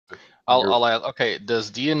I'll ask, okay,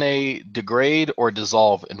 does DNA degrade or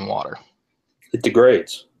dissolve in water? It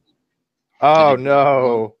degrades. Oh,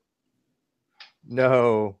 no.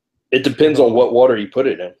 No. It depends on what water you put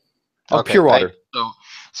it in. Oh, Okay, pure water.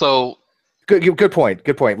 So good point.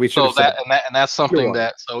 Good point. We should have said and that's something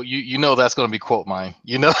that you know that's going to be quote mine.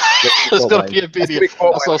 You know, it's going to be a video. That's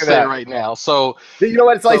what I'll say right now. So you know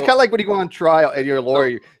what? It's kind of like when you go on trial and you're a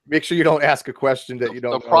lawyer. Make sure you don't ask a question that you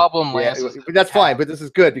don't know. The problem, Lance, is that's fine. But this is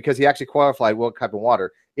good because he actually qualified what type of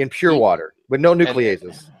water in pure water with no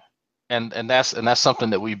nucleases. And that's something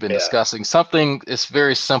that we've been discussing. Something it's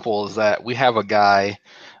very simple is that we have a guy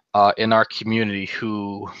in our community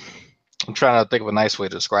who, I'm trying to think of a nice way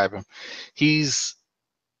to describe him. He's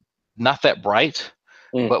not that bright,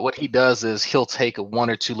 but what he does is he'll take one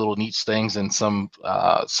or two little niche things in some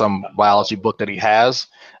biology book that he has,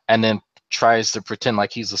 and then tries to pretend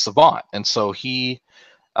like he's a savant. And so he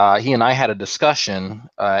and I had a discussion,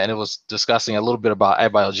 and it was discussing a little bit about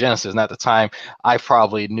abiogenesis. And at the time, I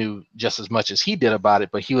probably knew just as much as he did about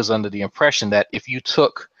it, but he was under the impression that if you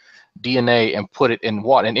took DNA and put it in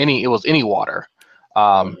water, it was any water,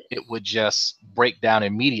 it would just break down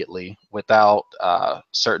immediately without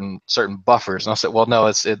certain buffers. And I said, well, no,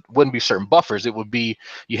 it wouldn't be certain buffers. It would be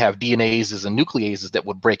you have DNases and nucleases that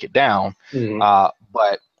would break it down.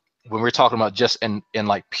 But when we're talking about just in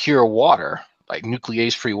like pure water, like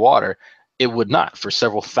nuclease-free water, it would not for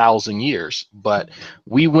several thousand years. But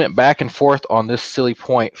we went back and forth on this silly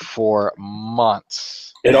point for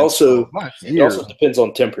months. It also depends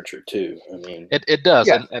on temperature too. I mean, it does,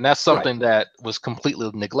 and that's something that was completely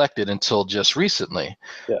neglected until just recently.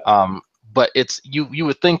 But it's you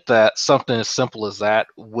would think that something as simple as that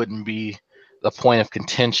wouldn't be the point of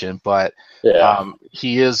contention, but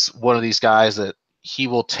he is one of these guys that he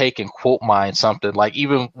will take and quote mine something, like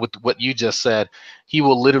even with what you just said, he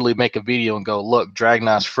will literally make a video and go, look,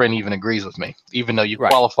 Dragnot's friend even agrees with me, even though you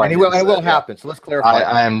qualified. And it will happen. So let's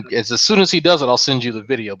clarify. As soon as he does it, I'll send you the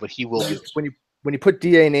video, but he will. When you put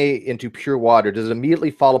DNA into pure water, does it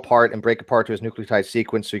immediately fall apart and break apart to its nucleotide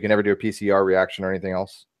sequence so you can never do a PCR reaction or anything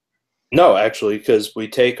else? No, actually, because we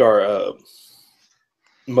take our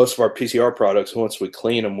most of our PCR products, once we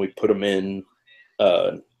clean them, we put them in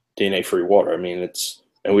DNA-free water. I mean,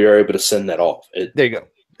 and we are able to send that off. There you go.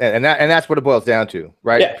 And that's what it boils down to,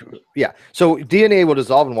 right? Yeah. So DNA will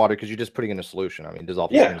dissolve in water because you're just putting in a solution. I mean,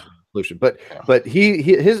 dissolve in a solution. But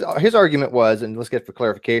his argument was, and let's get for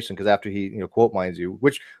clarification, because after he quote mines you,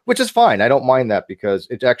 which is fine. I don't mind that because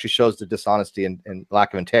it actually shows the dishonesty and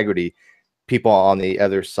lack of integrity. People on the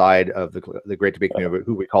other side of the great debate community,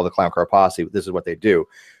 who we call the clown car posse, this is what they do.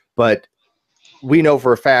 But we know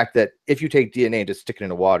for a fact that if you take DNA and just stick it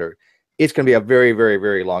into water, it's going to be a very, very,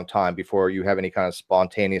 very long time before you have any kind of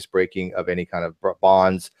spontaneous breaking of any kind of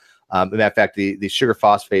bonds. In fact, the sugar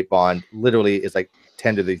phosphate bond literally is like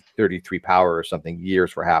 10 to the 33 power or something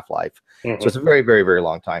years for half-life. So it's a very, very, very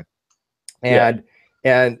long time. And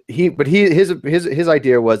his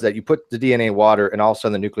idea was that you put the DNA in water and all of a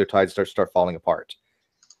sudden the nucleotides start falling apart.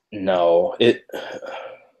 No.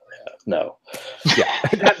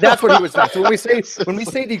 That's what he was saying. So when we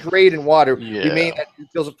say degrade in water, we mean that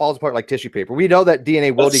it falls apart like tissue paper. We know that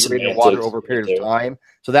DNA will degrade in water over a period of time,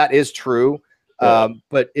 so that is true.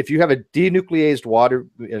 But if you have a denucleased water,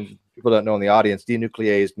 and people don't know in the audience,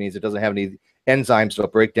 denucleased means it doesn't have any enzymes to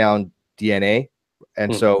break down DNA,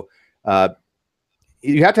 and so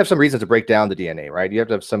you have to have some reason to break down the DNA, right? You have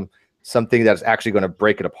to have something that's actually going to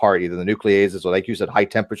break it apart, either the nucleases or, like you said, high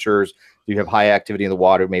temperatures. You have high activity in the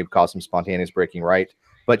water, may cause some spontaneous breaking, right?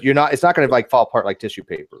 But it's not going to fall apart like tissue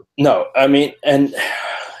paper. No, I mean, and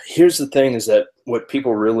here's the thing is that what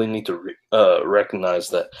people really need to recognize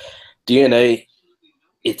that DNA,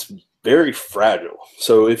 it's very fragile.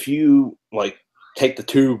 So if you take the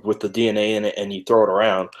tube with the DNA in it and you throw it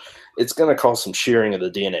around, it's going to cause some shearing of the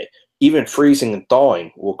DNA. Even freezing and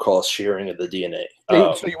thawing will cause shearing of the DNA.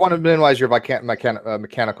 So you want to minimize your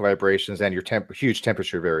mechanical vibrations and your huge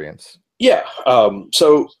temperature variance. Yeah.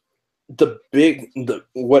 So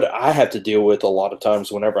what I have to deal with a lot of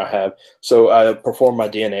times whenever I perform my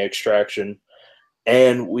DNA extraction,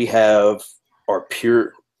 and we have our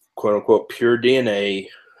pure, quote unquote, pure DNA.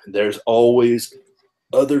 There's always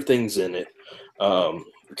other things in it.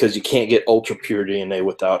 Because you can't get ultra pure DNA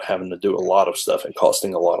without having to do a lot of stuff and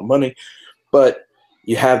costing a lot of money. But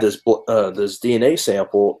you have this DNA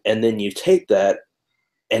sample, and then you take that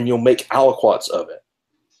and you'll make aliquots of it.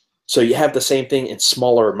 So you have the same thing in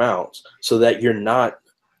smaller amounts so that you're not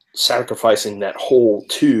sacrificing that whole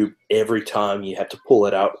tube every time you have to pull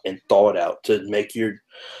it out and thaw it out to make your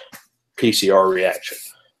PCR reaction.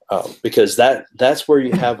 because that's where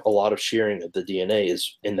you have a lot of shearing of the DNA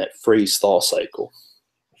is in that freeze-thaw cycle.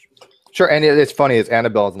 Sure, and it's funny. It's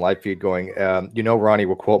Annabelle's live feed going. Ronnie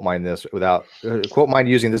will quote mine this without quote mine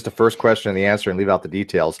using this the first question and the answer and leave out the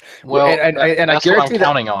details. Well, and I that's guarantee what I'm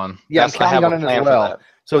counting on. Yeah, I'm counting on it as well.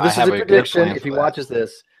 So this is a prediction. If he watches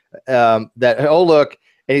this, that look,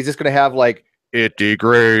 and he's just going to have like it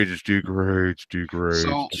degrades. Rather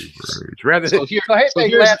than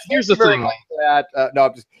here's the thing. No,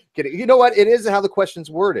 I'm just kidding. You know what? It is how the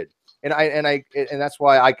question's worded. And that's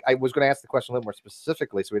why I was going to ask the question a little more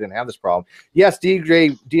specifically, so we didn't have this problem. Yes,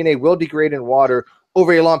 DNA will degrade in water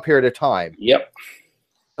over a long period of time. Yep.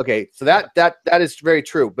 Okay, so that is very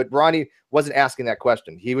true. But Ronnie wasn't asking that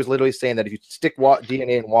question. He was literally saying that if you stick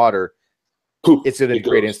DNA in water, it's going to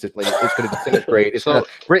degrade instantly. It's going to disintegrate. It's going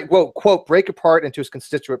to break apart into its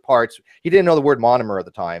constituent parts. He didn't know the word monomer at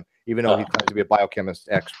the time, even though he claims to be a biochemist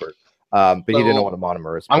expert. But he didn't know what a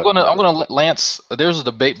monomer is. I'm gonna let Lance. There's a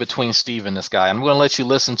debate between Steve and this guy. I'm gonna let you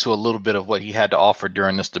listen to a little bit of what he had to offer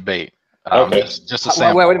during this debate. Okay. Just a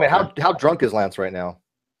sample. Wait a minute. How drunk is Lance right now?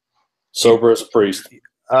 Sober as a priest.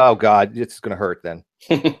 Oh God, it's gonna hurt then.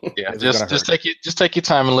 Yeah, just take your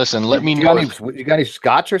time and listen. Let me know. You got any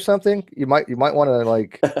scotch or something? You might want to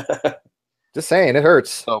like. Just saying, it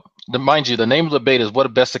hurts. So, mind you, the name of the debate is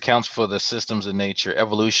what best accounts for the systems in nature,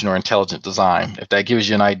 evolution or intelligent design. If that gives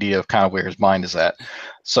you an idea of kind of where his mind is at.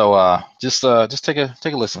 So just take a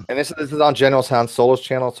listen. And this is on General Han Solo's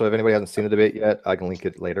channel. So if anybody hasn't seen the debate yet, I can link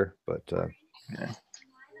it later. But yeah.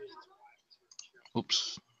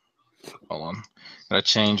 Oops. Hold on. Gotta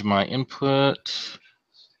change my input.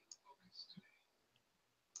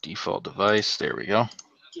 Default device. There we go.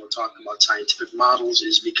 Talking about scientific models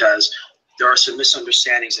is because there are some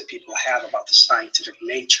misunderstandings that people have about the scientific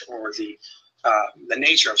nature or the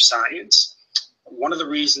nature of science. One of the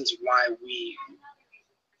reasons why we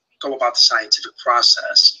go about the scientific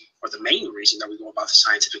process, or the main reason that we go about the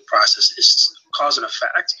scientific process, is cause and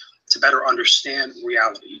effect to better understand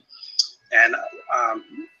reality. And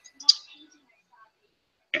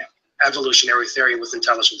evolutionary theory with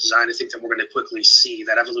intelligent design, I think that we're going to quickly see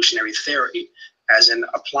that evolutionary theory, as in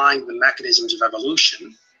applying the mechanisms of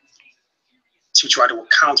evolution to try to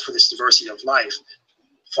account for this diversity of life,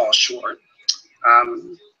 falls short.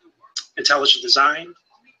 Intelligent design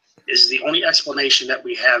is the only explanation that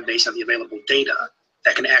we have based on the available data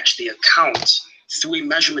that can actually account through a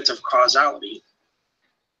measurement of causality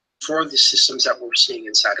for the systems that we're seeing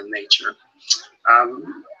inside of nature.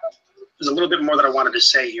 There's a little bit more that I wanted to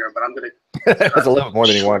say here, but I'm going to... That's a little bit more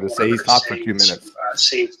than he wanted to say. He's talked for 2 minutes.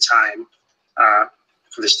 Save time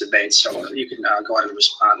for this debate, so you can go ahead and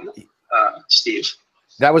respond. Steve.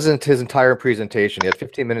 That was his entire presentation. He had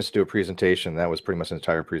 15 minutes to do a presentation. That was pretty much his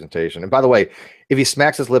entire presentation. And by the way, if he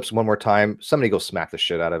smacks his lips one more time, somebody go smack the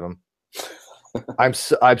shit out of him. I'm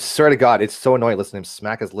swear to God, it's so annoying listening to him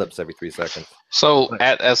smack his lips every 3 seconds. So,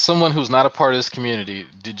 as someone who's not a part of this community,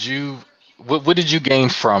 what did you gain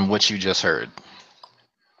from what you just heard?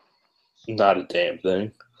 Not a damn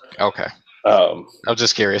thing. Okay. I was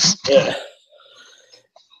just curious. Yeah.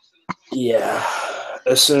 Yeah.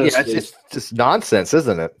 As soon as it's just nonsense,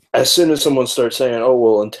 isn't it? As soon as someone starts saying, "Oh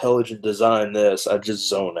well, intelligent design this," I just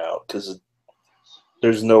zone out because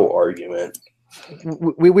there's no argument.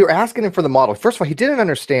 We were asking him for the model. First of all, he didn't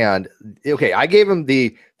understand. Okay, I gave him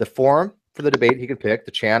the forum for the debate. He could pick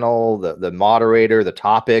the channel, the moderator, the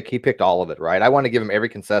topic. He picked all of it, right? I wanted to give him every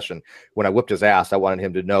concession. When I whipped his ass, I wanted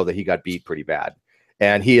him to know that he got beat pretty bad,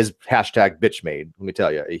 and he is #bitch made. Let me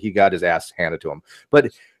tell you, he got his ass handed to him,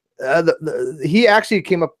 but. He actually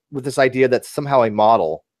came up with this idea that somehow a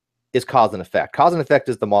model is cause and effect. Cause and effect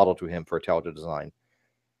is the model to him for intelligent design.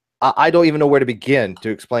 I don't even know where to begin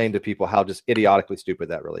to explain to people how just idiotically stupid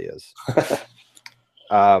that really is.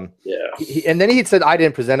 Yeah. And then he said, I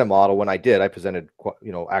didn't present a model. When I did, I presented,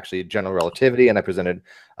 actually general relativity, and I presented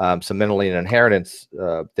some mental and inheritance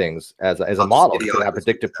things as a model to have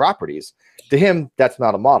predictive properties. To him, that's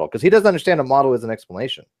not a model because he doesn't understand a model is an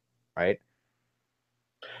explanation, right?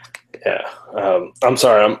 Yeah, I'm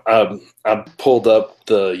sorry. I pulled up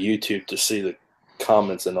the YouTube to see the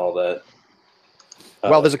comments and all that.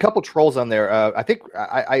 Well, there's a couple trolls on there. I think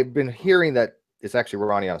I've been hearing that it's actually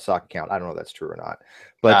Ronnie on a sock account. I don't know if that's true or not.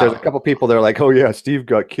 But there's a couple people that are like, "Oh yeah, Steve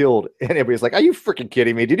got killed," and everybody's like, "Are you freaking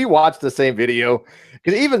kidding me? Did you watch the same video?"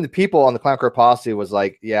 Because even the people on the Clown Car Posse was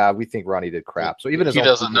like, "Yeah, we think Ronnie did crap." So even he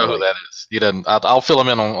doesn't know who that is. He doesn't. I'll fill him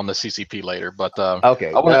in on the CCP later. But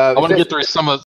okay, I want to get through some of